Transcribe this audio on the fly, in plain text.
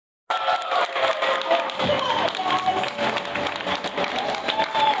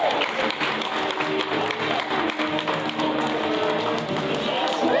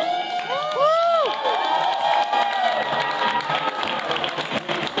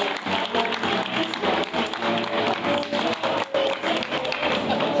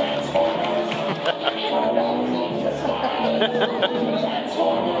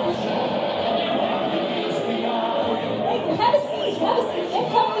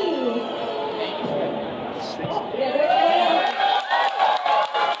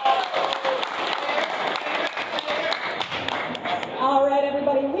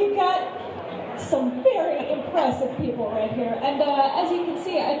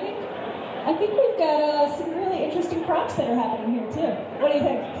I think we've got some really interesting props that are happening here, too. What do you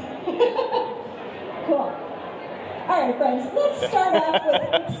think? Cool. All right, friends, let's start off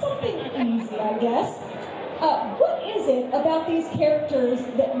with something easy, I guess. What is it about these characters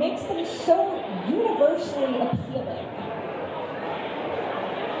that makes them so universally appealing?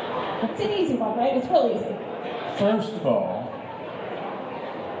 It's an easy one, right? It's real easy. First of all,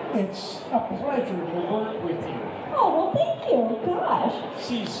 it's a pleasure to work with you. Oh, well, thank you. Gosh.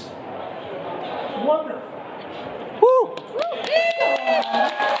 She's wonderful. Woo!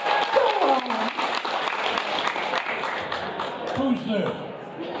 Who's this?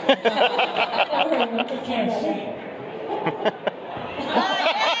 I can't see it.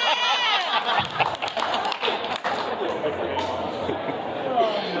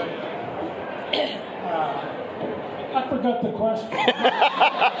 I forgot the question.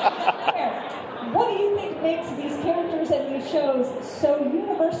 What do you think makes these characters and these shows so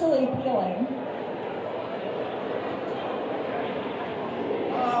universally appealing?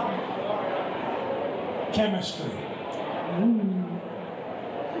 Chemistry.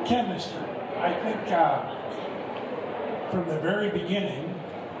 Chemistry. I think from the very beginning,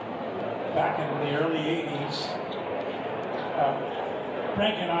 back in the early 80s,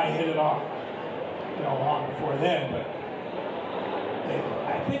 Frank and I hit it off, long before then, but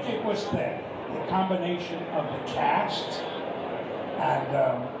I think it was the combination of the cast and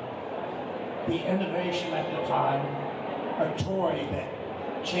the innovation at the time, a toy that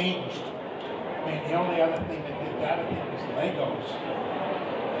changed. I mean, the only other thing that did that, I think, was Legos.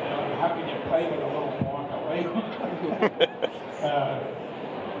 How can you play with a little block of Lego?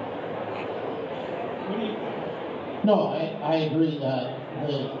 What do you think? No, I agree that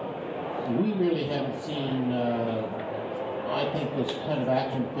we really haven't seen, I think, those kind of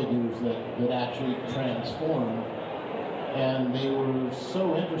action figures that actually transform. And they were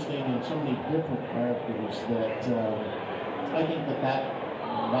so interesting and so many different characters that I think that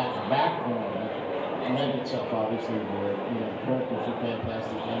background lend itself, obviously, where characters are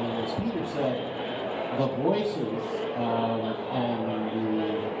fantastic. And as Peter said, the voices and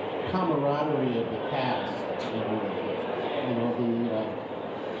the camaraderie of the cast,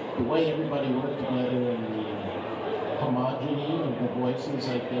 the way everybody worked together and the homogeny of the voices,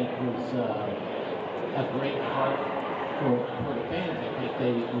 I think, was a great part for the fans. I think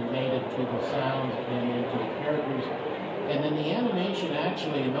they related to the sounds and into the characters. And then the animation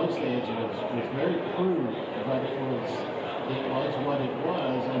actually in those days was very crude, but it was what it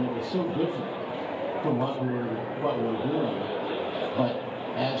was, and it was so different from what we were doing. But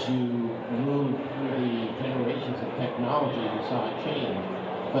as you moved through the generations of technology, you saw it change.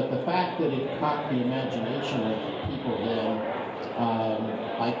 But the fact that it caught the imagination of people then,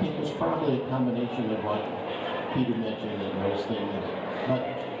 I think was probably a combination of what Peter mentioned and those things. But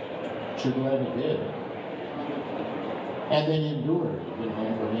sure glad it did. And then endured,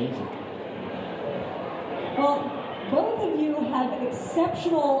 amazing. Well, both of you have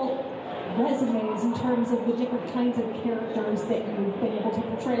exceptional resumes in terms of the different kinds of characters that you've been able to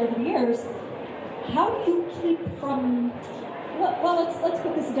portray over the years. How do you keep from, well, let's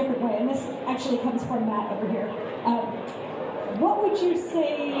put this a different way, and this actually comes from Matt over here. What would you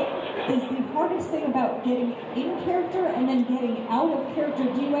say is the hardest thing about getting in character and then getting out of character?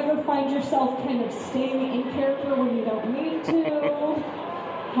 Do you ever find yourself kind of staying in character when you don't need to?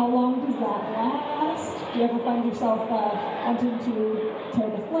 How long does that last? Do you ever find yourself wanting to tear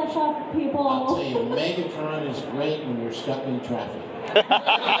the flesh off of people? I'll tell you, Megatron is great when you're stuck in traffic.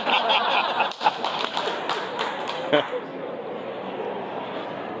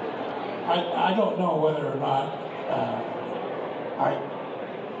 I don't know whether or not I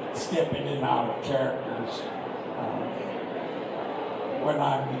step in and out of characters when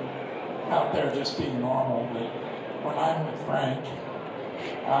I'm out there just being normal, but when I'm with Frank,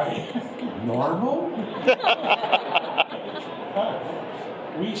 Normal?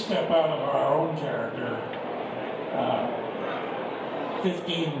 we step out of our own character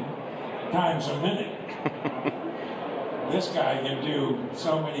 15 times a minute. This guy can do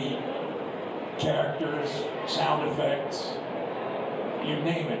so many characters, sound effects, you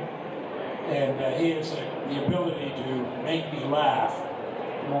name it. And he has the ability to make me laugh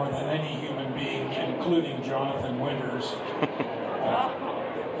more than any human being, including Jonathan Winters.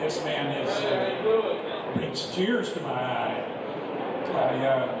 This man brings tears to my eye.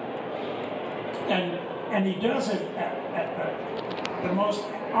 And he does it at the most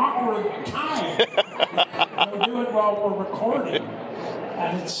awkward time. He'll do it while we're recording,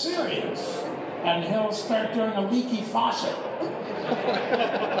 and it's serious. And he'll start doing a leaky faucet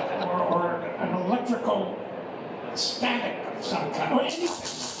or an electrical static of some kind.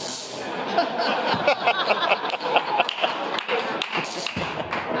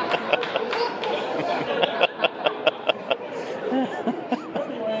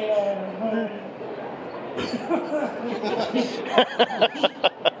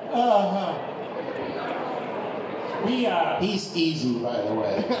 He's easy, by the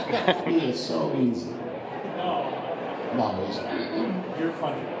way. He is so easy. No, he's not. You're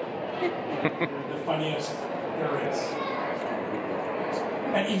funny. You're the funniest there is.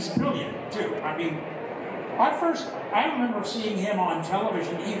 And he's brilliant, too. I mean, I remember seeing him on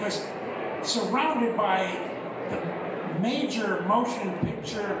television. He was surrounded by the major motion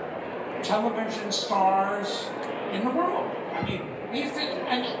picture television stars in the world. I mean,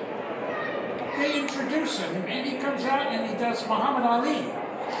 and they introduce him, and he comes out and he does Muhammad Ali.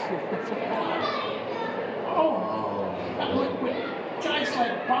 With guys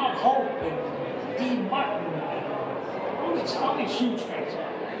like Bob Hope and Dean Martin, and all these huge guys.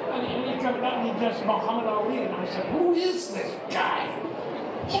 And he comes out and he does Muhammad Ali, and I said, who is this guy?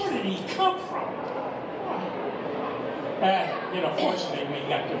 Where did he come from? And, fortunately, we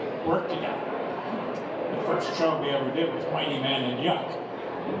got to work together. The first show we ever did was Mighty Man and Yuck.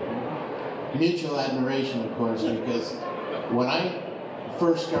 Mutual admiration, of course, because when I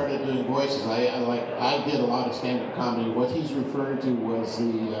first started doing voices, I did a lot of stand-up comedy. What he's referring to was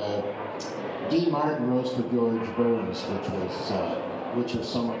the Dean Martin roast for George Burns, which was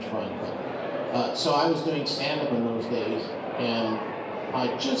so much fun. But, so I was doing stand-up in those days, and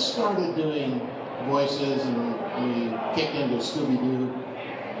I just started doing voices, and we kicked into Scooby-Doo,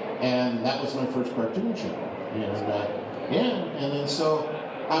 and that was my first cartoon show. And then so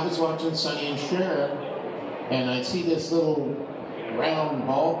I was watching Sonny and Cher, and I'd see this little round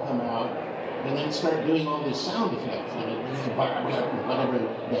ball come out, and then start doing all these sound effects, whatever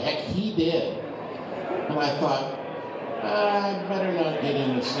the heck he did. And I thought, I better not get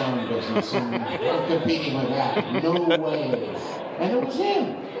in the sound business. I'm competing with that. No way. And it was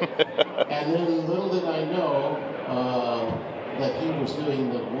him. And then little did I know that he was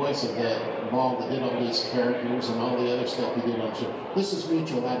doing the voice of that ball that did all these characters and all the other stuff he did on the show. This is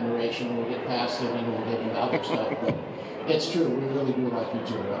mutual admiration. We'll get past it and we'll get into other stuff. But it's true. We really do like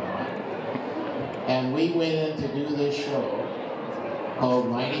each other a lot. And we went in to do this show called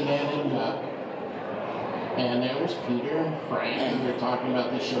Mighty Man and Yuck. And there was Peter and Frank, and we were talking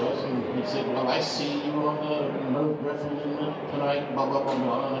about the shows, and he said, well, I see you on the Merv Griffin tonight, blah, blah, blah,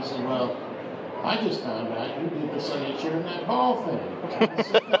 blah. And I said, well, I just found out you did the signature in that ball thing. I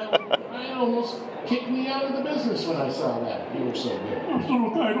said, I almost kicked me out of the business when I saw that. You were so good. It's a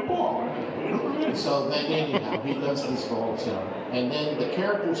little kind of ball. So then anyhow, he does this ball show. And then the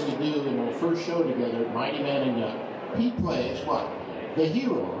characters we do in our first show together, Mighty Man and Yuck, he plays what? The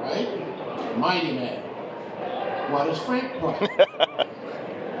hero, right? Mighty Man. What does Frank play?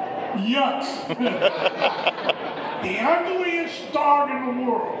 Yuck! The ugliest dog in the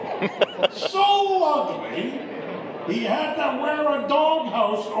world. So ugly, he had to wear a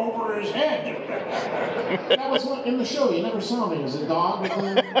doghouse over his head. That was what in the show. You never saw me. It was a dog with a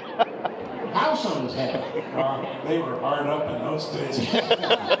house on his head. They were hard up in those days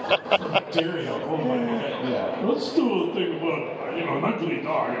for material. Oh my God. Yeah. Let's do a thing about an ugly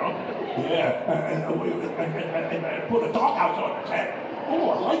dog, huh? Yeah, and put a doghouse on his head. Oh,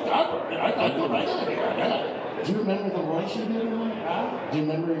 I like that. I like that. Do you remember the voice you did in that? Do you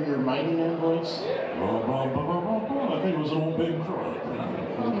remember your Mighty Man voice? I think it was an old Big Crow.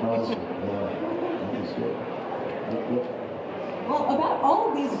 Well, about all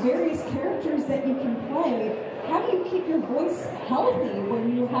of these various characters that you can play, how do you keep your voice healthy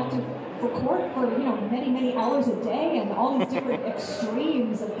when you have to record for many, many hours a day and all these different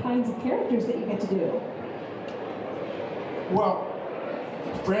extremes of kinds of characters that you get to do? Well,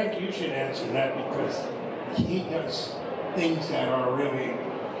 Frank, you should answer that because he does things that are really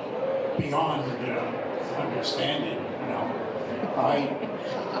beyond understanding.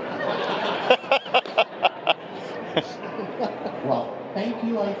 Well, thank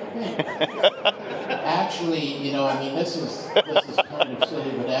you, I think. Actually, this is kind of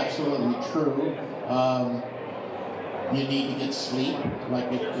silly, but absolutely true. You need to get sleep.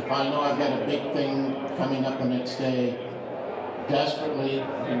 Like if I know I've got a big thing coming up the next day, desperately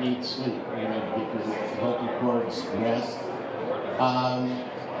you need sleep. To get your vocal cords rest.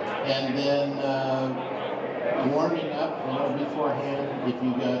 And then warming up beforehand. If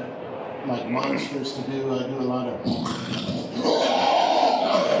you got like monsters to do, I do a lot of.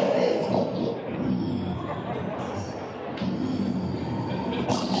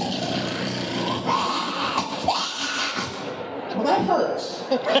 Well, that hurts.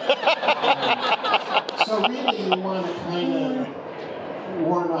 So really, you want to kind of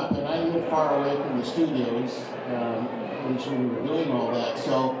warm up, and I live far away from the studios. When we were doing all that,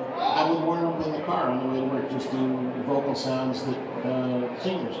 so I would warm up in the car on the way to work, just do vocal sounds that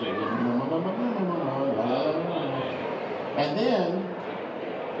singers do. And then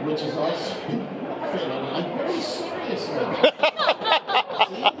which is also fitting. I'm very serious now.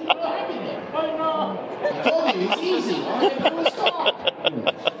 See, you're laughing at me. I know. I told you, it's easy. All I do is talk.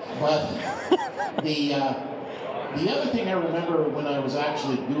 But the other thing I remember when I was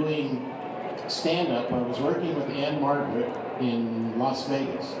actually doing stand-up, I was working with Anne Margaret in Las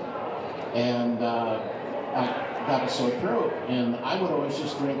Vegas. And I got a sore throat, and I would always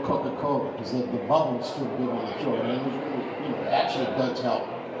just drink Coca-Cola because the bubbles feel good on the throat, and it was really, it actually does help.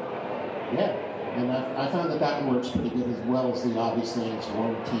 Yeah, and I found that works pretty good as well as the obvious things,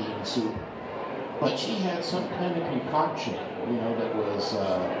 warm tea and soup. But she had some kind of concoction, that was,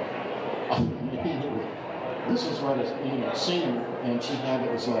 this is what a singer, and she had,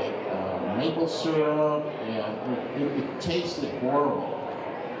 it was like maple syrup, and it tasted horrible.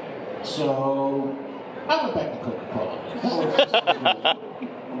 So I went back to Coca-Cola.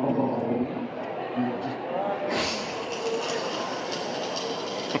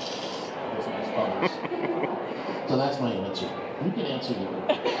 So that's my answer. You can answer yours.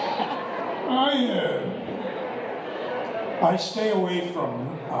 I stay away from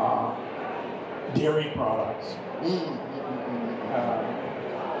dairy products.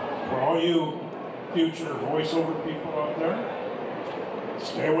 For all you future voiceover people out there,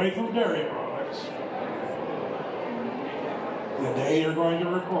 stay away from dairy products the day you're going to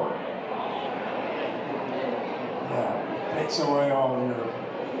record. Yeah, it takes away all your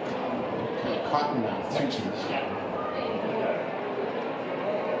cotton mouth textures. Yeah.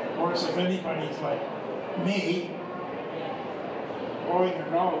 Of course, if anybody's like me, blowing your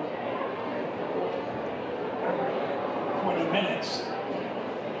nose every 20 minutes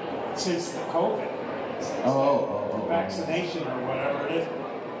since the COVID. Vaccination or whatever it is.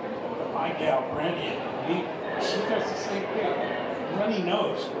 But my gal, Brandy, she does the same thing. Runny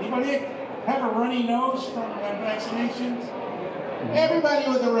nose. Anybody have a runny nose from vaccinations? Everybody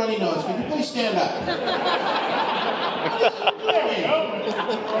with a runny nose, could you please stand up? There we go.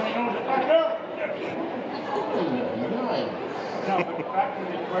 Runny nose back up. No, but back to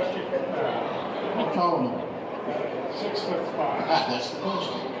the question. How tall am I? 6'5". That's the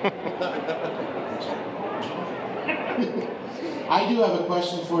question. I do have a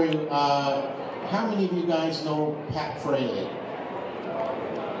question for you. How many of you guys know Pat Fraley?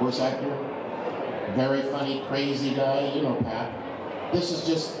 Voice actor? Very funny, crazy guy. You know Pat. This is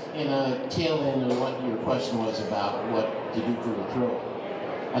just in a tail end of what your question was about what to do for your throat.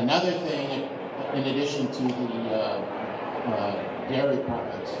 Another thing, in addition to the dairy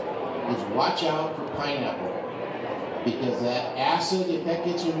products, is watch out for pineapple. Because that acid, if that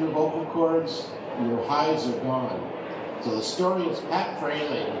gets in your vocal cords, your highs are gone. So the story is Pat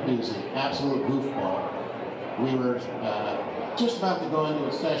Fraley, who's an absolute goofball. We were just about to go into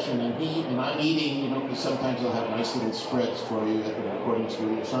a session, and I'm eating, because sometimes they'll have nice little spreads for you at the recording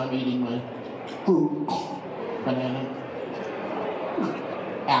studio. So I'm eating my fruit, banana,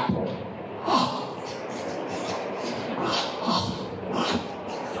 apple.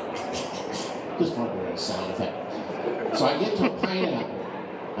 Just wanted a sound effect. So I get to a pineapple.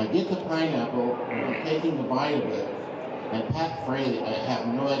 And I'm taking a bite of it. And Pat Fraley, I have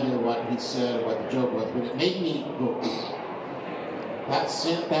no idea what he said or what the joke was, but it made me go. That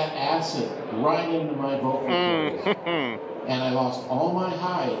sent that acid right into my vocal cords. And I lost all my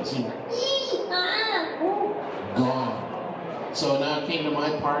highs. Gone. So now it came to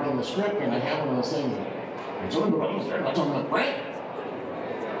my part in the script, and I have one of those things.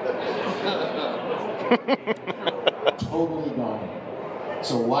 Totally gone.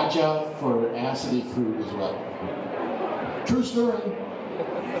 So watch out for acidy fruit as well. True story.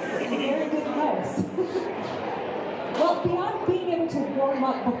 Very good advice. Well, beyond being able to warm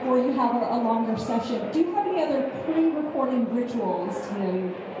up before you have a longer session, do you have any other pre-recording rituals?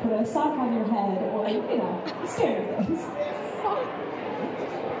 You put a sock on your head, or standard things.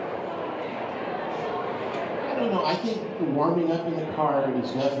 I don't know. I think warming up in the car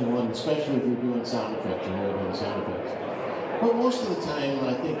is definitely one, especially if you're doing sound effects and you're doing sound effects. But most of the time,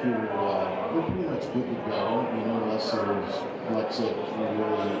 I think you're pretty much good to go, unless there's, like I said, a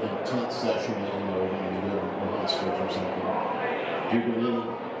really intense session that when you're doing monsters or something. Do you do any?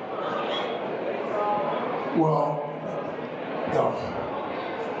 Well, the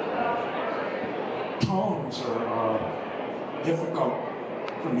tones are difficult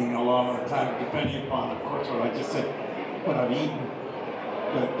for me a lot of the time, depending upon, of course, what I just said, what I've eaten.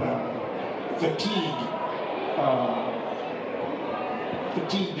 But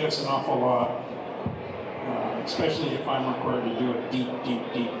fatigue does an awful lot, especially if I'm required to do a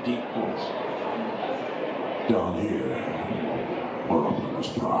deep voice. Down here, we're Optimus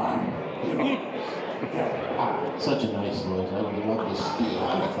Prime. Such a nice voice. I would love to steal.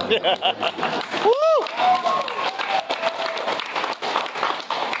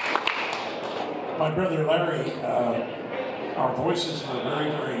 My brother Larry, our voices were very,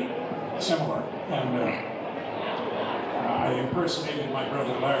 very similar, and I impersonated my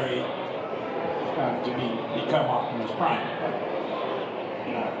brother Larry to become Optimus Prime.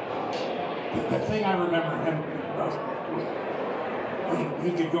 But the thing I remember him,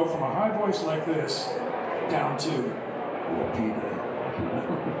 he could go from a high voice like this down to, well, Peter.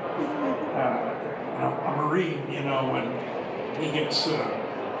 A Marine, you know, when he gets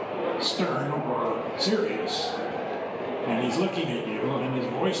stern or serious, and he's looking at you, and his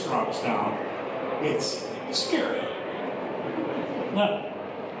voice drops down, it's scary. No,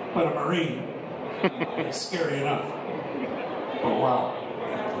 but a Marine, it's scary enough. But wow.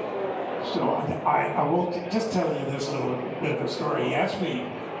 So I will just tell you this little bit of a story. He asked me,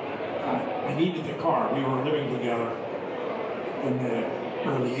 I needed the car. We were living together in the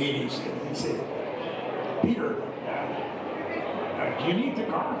early 80s. And he said, Peter, do you need the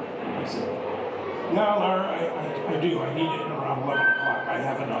car? And I said, yeah, Laura, I do. I need it around 11 o'clock. I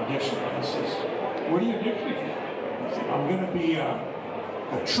have an audition. He says, what are you auditioning for? I said, I'm going to be a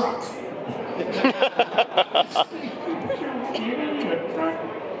truck. You're going to be a truck?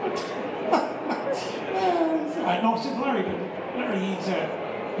 I said, Larry,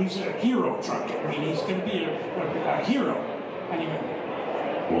 he's a hero truck. I mean, he's going to be a hero. And he went,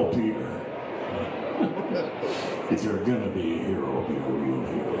 well, Peter, if you're going to be a hero, be a real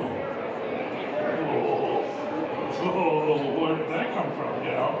hero. Oh, where did that come from,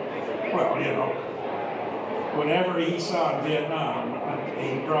 you know? Well, you know, whatever he saw in Vietnam,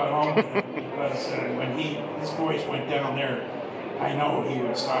 he brought home with him because when his voice went down there, I know he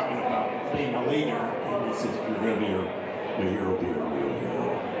was talking about being a leader, and he says, if you're going to be a hero, be a real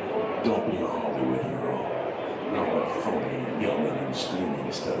hero. Don't be a Hollywood hero. Not a phony yelling and screaming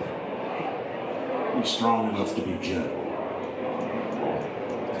and stuff. Be strong enough to be gentle.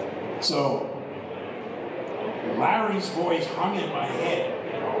 So, Larry's voice hung in my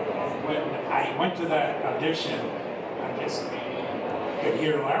head. You know, when I went to that audition, I just could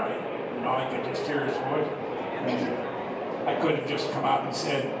hear Larry. You know, I could just hear his voice. I could have just come out and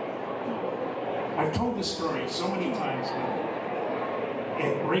said, I've told this story so many times, but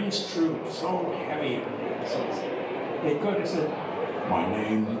it rings true so heavy. So they could have said, my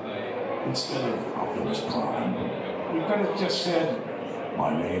name, instead of Optimus Prime. You could have just said,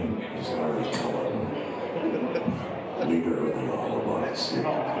 my name is Larry Cullen, leader of the Autobots. You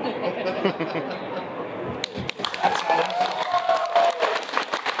know?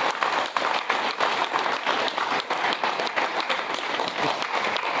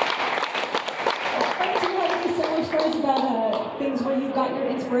 Things where you got your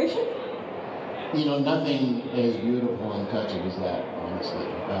inspiration? You know, nothing as beautiful and touching as that, honestly.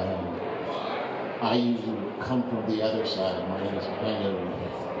 I usually come from the other side. Mine is kind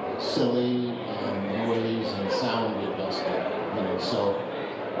of silly and noise and sound invested. You know, so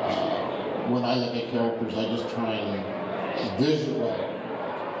when I look at characters, I just try and visualize.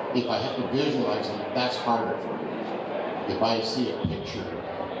 If I have to visualize them, that's harder for me. If I see a picture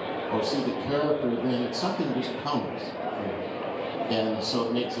or see the character, then something just comes. And so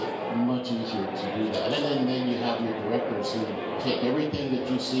it makes it much easier to do that. And then you have your directors who take everything that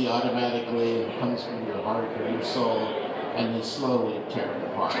you see automatically and comes from your heart or your soul, and they slowly tear it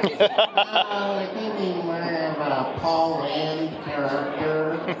apart. Give me more of a Paul Rand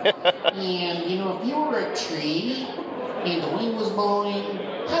character. And, you know, if you were a tree and the wind was blowing,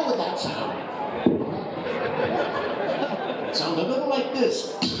 how would that sound? It sounded a little like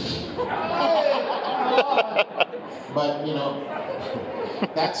this. But, you know,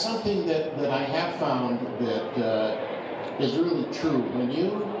 that's something that I have found that is really true. When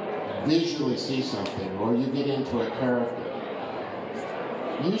you visually see something or you get into a character,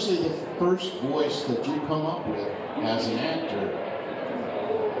 usually the first voice that you come up with as an actor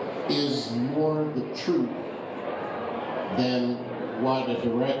is more the truth than what a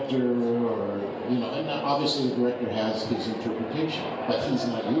director or, you know, and obviously the director has his interpretation, but he's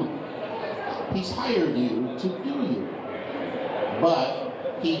not you. He's hired you to do you, but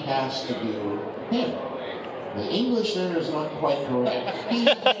he has to do him. The English there is not quite correct. He,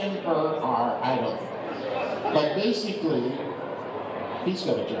 him, her, are, I don't know. But basically, he's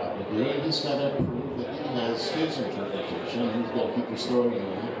got a job to do, and he's got to prove that he has his interpretation, and he's got to keep the story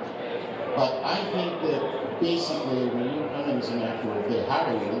moving. But I think that basically, when you come in as an actor, if they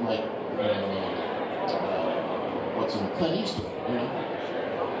hire you, like, what's in Clint Eastwood, you know?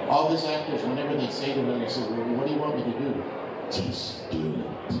 All these actors, whenever they say to them, they say, well, what do you want me to do? Just do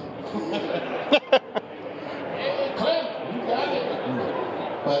it.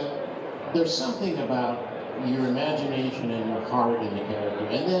 But there's something about your imagination and your heart in the character.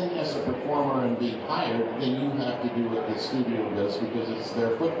 And then as a performer and being hired, then you have to do what the studio does because it's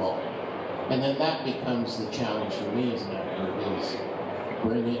their football. And then that becomes the challenge for me as an actor, is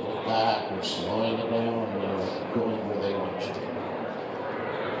bringing it back or slowing it down or going where they want you.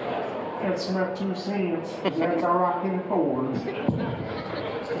 That's my 2 cents. That's all I can afford.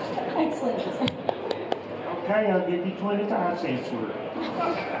 Excellent. Okay, I'll give you 25 cents worth.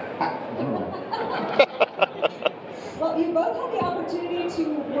 Well, you both had the opportunity to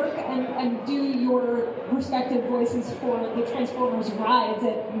work and do your respective voices for the Transformers rides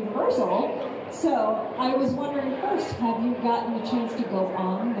at Universal. So I was wondering first, have you gotten a chance to go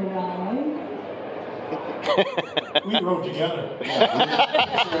on the ride? We rode together. Yeah, we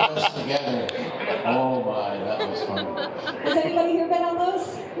picture us together. Oh my, that was fun. Has anybody here been on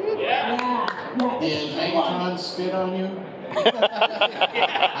those? Yeah. Did Megatron spit on you?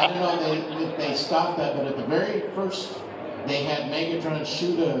 I don't know if they stopped that, but at the very first, they had Megatron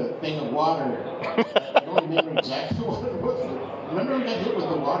shoot a thing of water. I don't remember exactly what it was. Remember we got hit with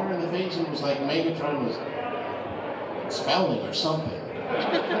the water in the face and it was like Megatron was expelling or something.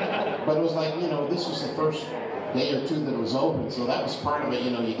 But it was like, this was the first day or 2 that it was open, so that was part of it.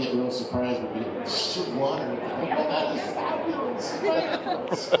 You get real surprised when you shoot water. That is fabulous.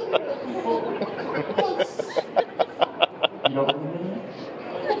 You don't remember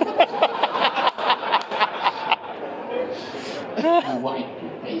that? You wiped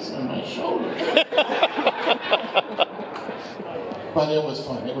your face on my shoulder. But it was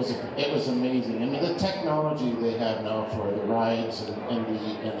fun. It was amazing. I mean, the technology they have now for the rides and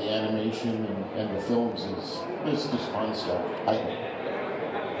the animation and the films is just fun stuff, I think.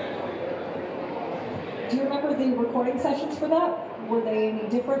 Do you remember the recording sessions for that? Were they any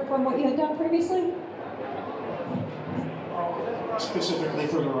different from what you had done previously? Specifically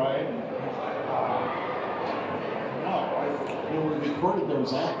for the ride? No. We recorded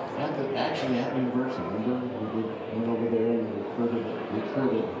those actually at Universal. Remember, we went over there and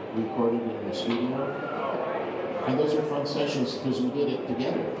recorded in the studio. And those are fun sessions because we did it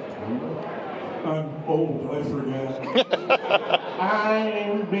together. Remember? I'm old, I forget.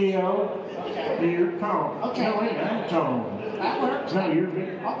 I'm Bill. You're Tom. Okay. No, wait, I'm Tom. That works. No, you're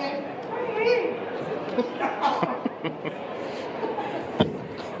Bill. Okay.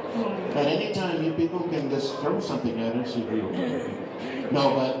 But anytime you people can just throw something at us if you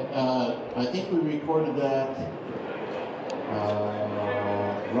No, but I think we recorded that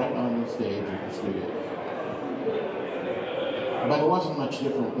right on the stage at the studio. But it wasn't much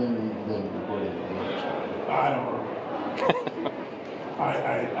different than recording it. I don't remember.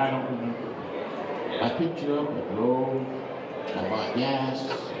 I don't remember. I picked you up at Grove. I bought gas.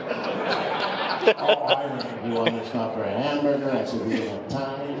 Oh, I remember. You wanted to stop for a hamburger? I said we didn't have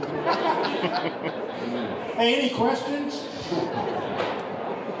time. Hey, any questions?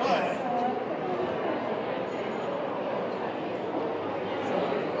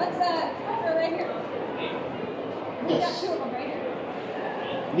 What's that? Right here. We got Yes. 2 of them right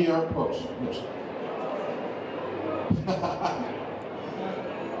here. New York Post. Yes.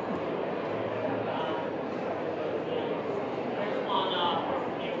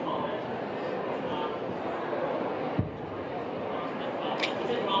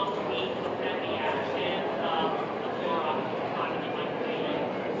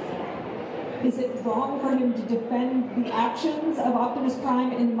 Is it wrong for him to defend the actions of Optimus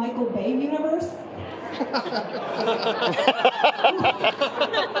Prime in the Michael Bay universe?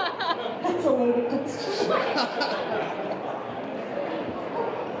 That's a loaded question.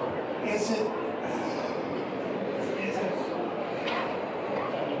 Is it?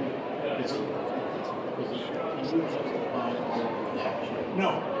 No.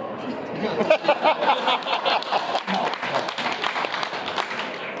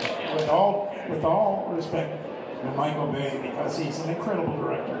 With all respect to Michael Bay, because he's an incredible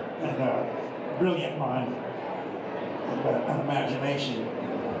director and a brilliant mind and an imagination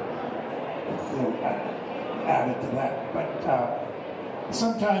added to that. But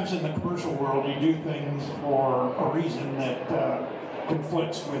sometimes in the commercial world, you do things for a reason that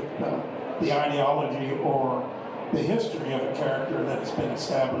conflicts with the ideology or the history of a character that's been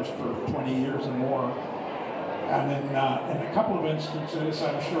established for 20 years and more. And in a couple of instances,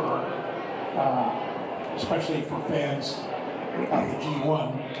 I'm sure, especially for fans of the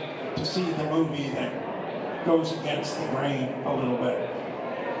G1, to see the movie that goes against the grain a little bit,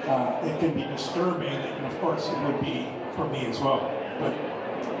 it can be disturbing, and of course it would be for me as well. But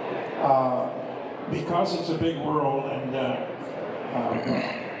because it's a big world and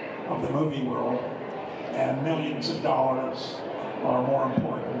of the movie world, and millions of dollars are more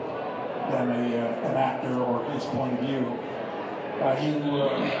important than an actor or his point of view.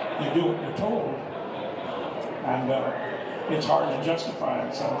 You do what you're told, and it's hard to justify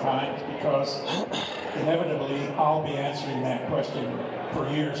it sometimes because inevitably I'll be answering that question for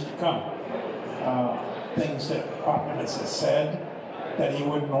years to come. Things that Optimus has said that he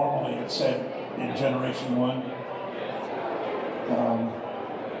wouldn't normally have said in Generation 1.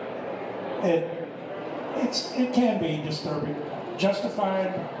 It can be disturbing.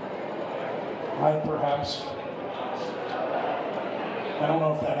 Justified, perhaps. I don't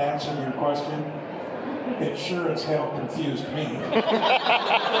know if that answered your question. It sure as hell confused me.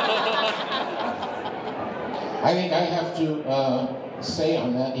 I think I have to say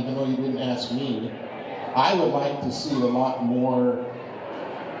on that, even though you didn't ask me, I would like to see a lot more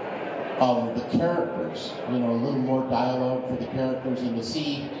of the characters, a little more dialogue for the characters, and to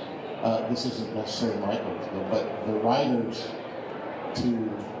see, this isn't necessarily Michael's, but the writers to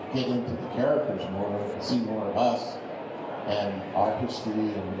get into the characters more, see more of us and our history,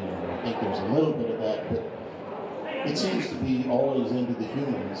 and I think there's a little bit of that, but it seems to be always into the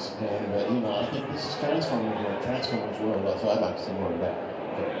humans, and I think this is Transformers world, so I'd like to see more of that.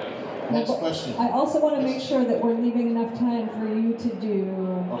 Next question. I also want to make sure that we're leaving enough time for you to do.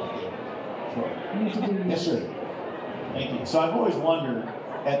 Okay. Sure. Yes, sir. Thank you. So I've always wondered,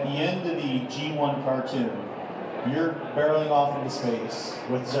 at the end of the G1 cartoon, you're barreling off into space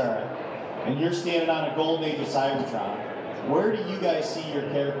with Zara, and you're standing on a golden age of Cybertron. Where do you guys see your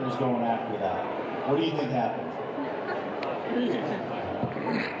characters going after that? What do you think happened?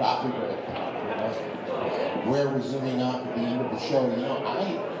 Coffee break. Where we're zooming out at the end of the show.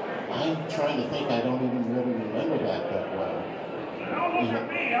 I'm trying to think. I don't even really remember that well. Don't look at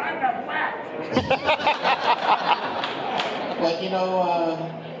me. I'm the black. But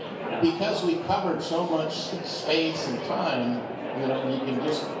because we covered so much space and time, you can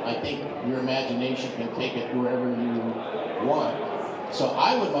just, I think your imagination can take it wherever you want. So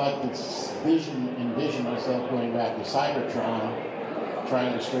I would like to envision myself going back to Cybertron,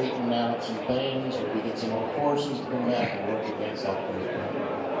 trying to straighten out some things, or we get some more forces to come back and work against Optimus Prime.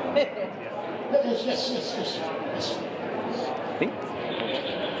 Yes.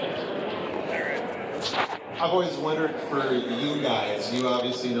 I've always wondered for you guys, you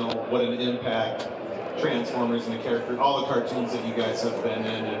obviously know what an impact Transformers and the character, all the cartoons that you guys have been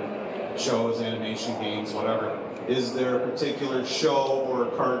in, and shows, animation, games, whatever. Is there a particular show or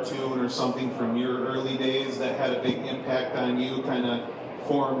cartoon or something from your early days that had a big impact on you, kind of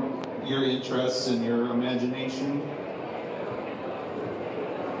formed your interests and your imagination?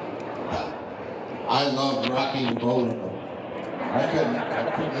 I love Rocky and Bullwinkle. I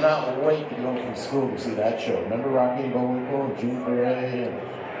could not wait to go from school to see that show. Remember Rocky and Bullwinkle and June Foray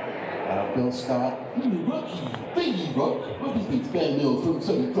and Bill Scott? Rocky, baby Rock, Rocky's big fan meal from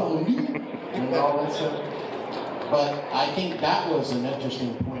Southern California, and all that stuff. But I think that was an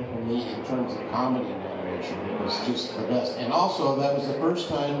interesting point for me in terms of comedy and animation. It was just the best. And also, that was the first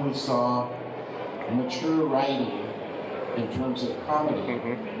time we saw mature writing in terms of comedy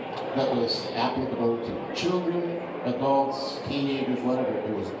that was applicable to children, adults, teenagers, whatever.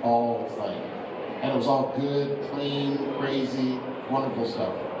 It was all funny. And it was all good, clean, crazy, wonderful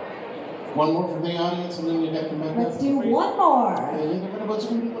stuff. One more from the audience, and then we got to come back. Let's do one more.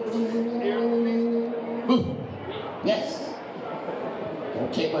 Yes.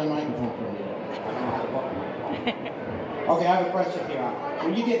 Don't take my microphone from me. Okay, I have a question here.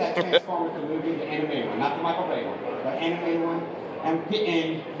 When you did that Transformers the movie, the animated one, not the Michael Bay one, the animated one, and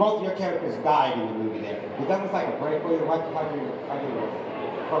both of your characters died in the movie there. Was that was like a breakaway? How do you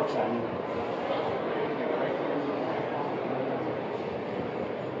approach that movie?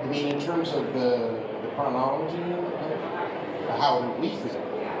 I mean, in terms of the chronology, how did we feel?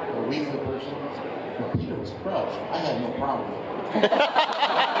 Were we the person? Well, Peter was crushed. I had no problem with it.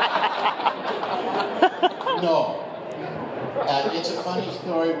 No. It's a funny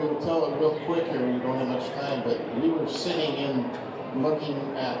story. We'll tell it real quick here. We don't have much time, but we were sitting in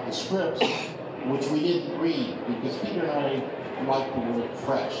looking at the scripts, which we didn't read because Peter and I like to work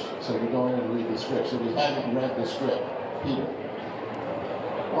fresh. So we go in and read the script. So we hadn't read the script. Peter.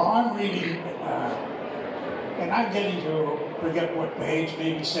 Well, I'm reading, and I'm getting to, forget what page,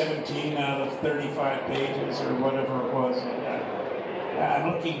 maybe 17 out of 35 pages or whatever it was. And I'm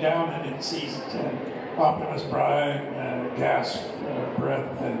looking down and it sees Optimus Prime gasps,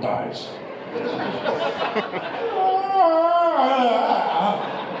 breath, and dies.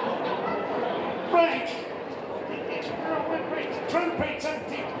 Right! Turn page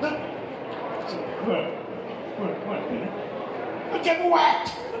 17. What, Peter? I'm getting whacked!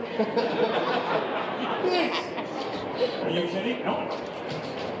 Are you kidding? No.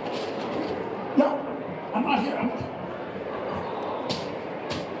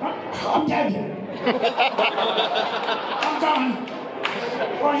 I'm done.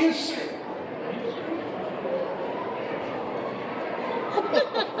 Are you sick?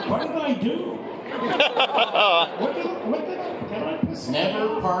 What did I do? What did I piss him Never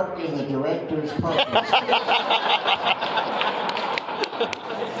off? park in the director's parking space.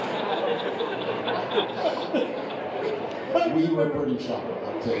 We were pretty shocked,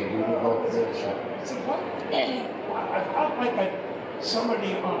 I'll tell you. We were both very shocked. I said, what? I felt like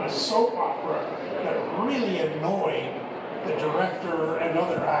somebody on a soap opera that really annoyed the director and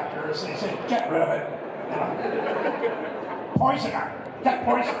other actors. They said, get rid of it. You know, poison her. Get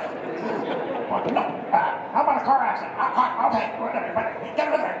poison her. Well, no, how about a car accident? Okay, get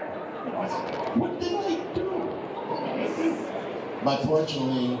rid of it. You know, what did I do? But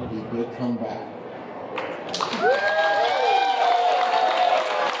fortunately, he did come back.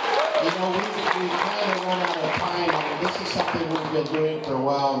 You know, we kind of run out of time. I mean, this is something we've been doing for a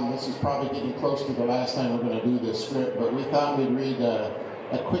while, and this is probably getting close to the last time we're going to do this script, but we thought we'd read a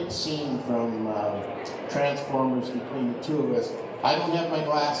quick scene from Transformers between the two of us. I don't have my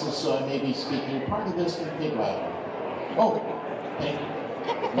glasses, so I may be speaking part of this in big loud. Oh, thank you.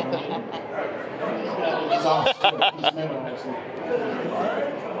 He's off. He's memorized it.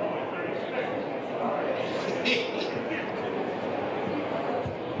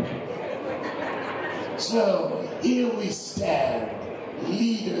 So, here we stand,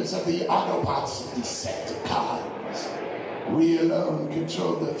 leaders of the Autobots and Decepticons. We alone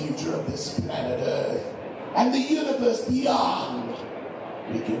control the future of this planet Earth and the universe beyond.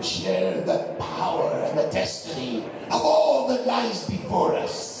 We can share the power and the destiny of all that lies before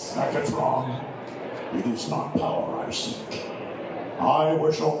us. Megatron, it is not power I seek. I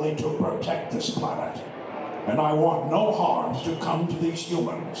wish only to protect this planet, and I want no harm to come to these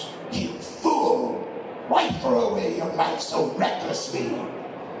humans. You fool! Why throw away your life so recklessly?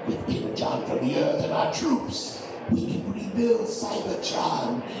 With John from the Earth and our troops, we can rebuild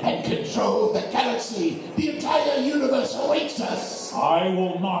Cybertron and control the galaxy. The entire universe awaits us. I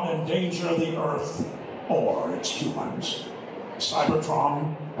will not endanger the Earth or its humans.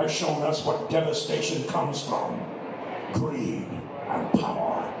 Cybertron has shown us what devastation comes from. Greed and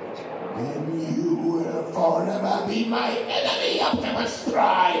power. Then you will forever be my enemy, Optimus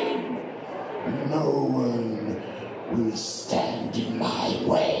Prime. No one will stand in my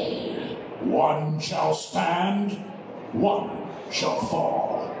way. One shall stand, one shall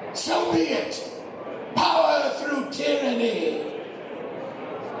fall. So be it. Power through tyranny.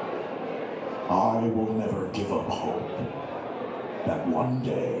 I will never give up hope that one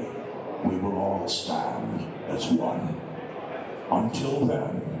day we will all stand as one. Until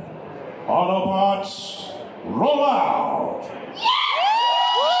then, Autobots, roll out!